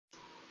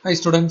Hi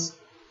students,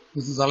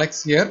 this is Alex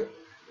here.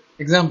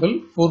 Example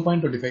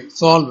 4.25.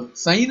 Solve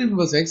sin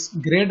inverse x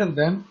greater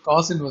than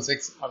cos inverse x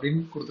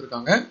அப்படின்னு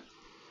கொடுத்திருக்காங்க.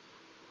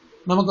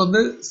 நமக்கு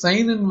வந்து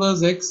sin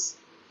inverse x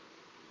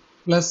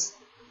plus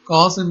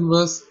cos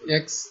inverse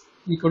x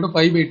equal to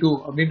pi by 2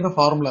 அப்படின்ற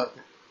formula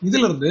இருக்கு.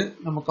 இதில இருந்து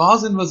நம்ம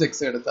cos inverse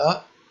x எடுத்தா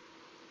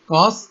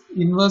cos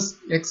inverse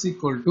x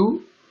equal to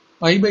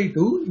pi by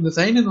 2 இந்த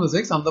sin inverse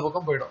x அந்த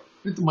பக்கம் போய்டும்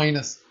with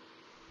minus.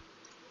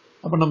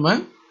 அப்ப நம்ம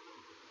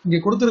இங்க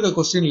கொடுத்திருக்க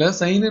क्वेश्चनல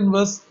sin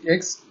inverse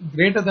x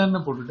greater than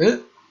போட்டுட்டு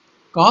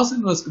cos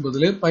inverse க்கு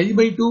பதிலா pi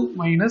by 2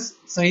 minus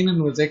sin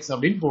inverse x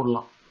அப்படினு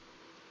போடலாம்.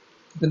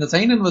 இப்போ இந்த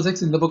sin inverse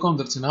x இந்த பக்கம்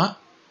வந்துருச்சுனா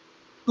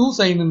 2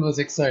 sin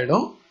inverse x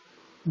ஆயிடும்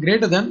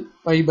greater than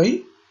pi by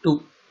 2.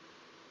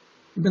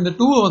 இப்போ இந்த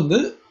 2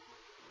 வந்து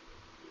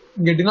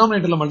இங்க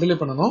டினாமினேட்டர்ல மல்டிப்ளை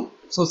பண்ணனும்.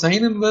 So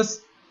sin inverse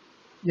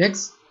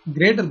x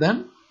greater than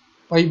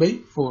pi by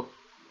 4.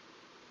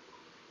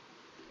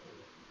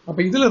 அப்ப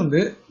இதில இருந்து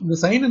இந்த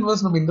sin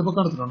inverse நம்ம இந்த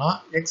பக்கம் எடுத்துட்டோம்னா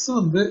x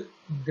வந்து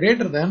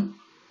greater than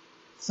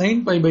sin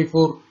pi by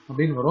 4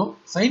 அப்படினு வரும்.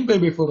 sin pi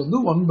by 4 வந்து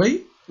 1 by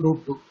root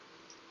 2.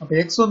 அப்ப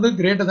x வந்து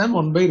greater than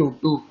 1 by root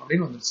 2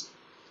 அப்படினு வந்துருச்சு.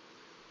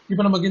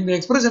 இப்போ நமக்கு இந்த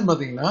எக்ஸ்பிரஷன்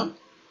பாத்தீங்கன்னா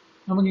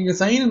நமக்கு இங்க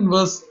sin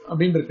inverse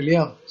அப்படினு இருக்கு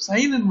இல்லையா?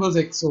 sin inverse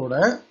x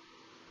ஓட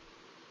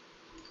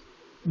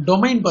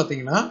டொமைன்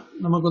பாத்தீங்கன்னா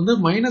நமக்கு வந்து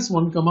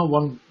 -1,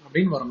 1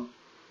 அப்படினு வரணும்.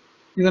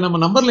 இத நம்ம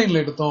நம்பர்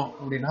லைன்ல எடுத்தோம்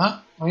அப்படினா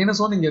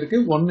 -1 இங்க இருக்கு,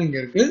 1 இங்க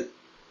இருக்கு.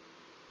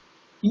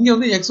 இங்க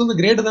வந்து x வந்து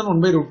greater than 1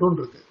 by root 2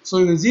 ன்னு இருக்கு. சோ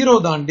இது 0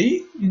 தாண்டி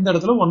இந்த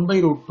இடத்துல 1 by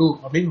root 2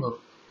 அப்படினு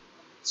வரும்.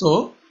 So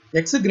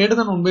x greater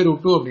than 1 by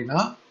root 2 அப்படினா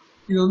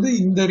இது வந்து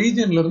இந்த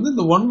ரீஜன்ல இருந்து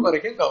இந்த 1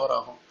 வரைக்கும் கவர்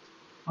ஆகும்.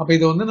 அப்ப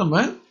இத வந்து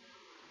நம்ம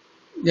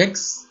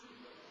x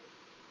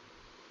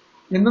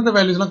என்னென்ன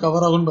வேல்யூஸ்லாம்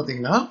கவர் ஆகும்னு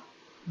பாத்தீங்கன்னா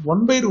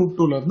 1 by root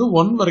 2 ல இருந்து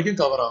 1 வரைக்கும்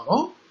கவர்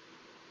ஆகும்.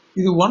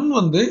 இது 1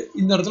 வந்து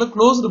இந்த இடத்துல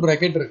க்ளோஸ்டு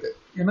பிராக்கெட் இருக்கு.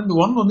 ஏன்னா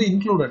இந்த 1 வந்து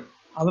இன்க்ளூடட்.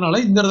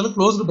 அதனால இந்த இடத்துல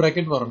க்ளோஸ்டு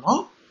பிராக்கெட்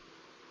வரணும்.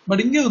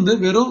 பட் இங்க வந்து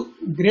வெறும்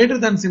greater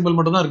than சிம்பல்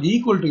மட்டும் தான் இருக்கு,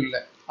 ஈக்குவல் டு இல்ல.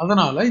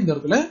 அதனால இந்த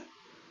இடத்துல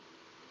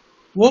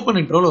ஓபன்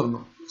இன்டர்வல்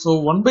வரணும். சோ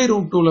 1 by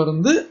root 2 ல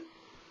இருந்து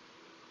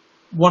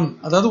 1,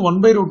 அதாவது 1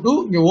 by root 2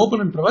 இங்க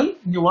ஓபன் இன்டர்வல்,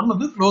 இங்க 1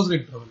 வந்து க்ளோஸ்டு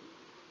இன்டர்வல்.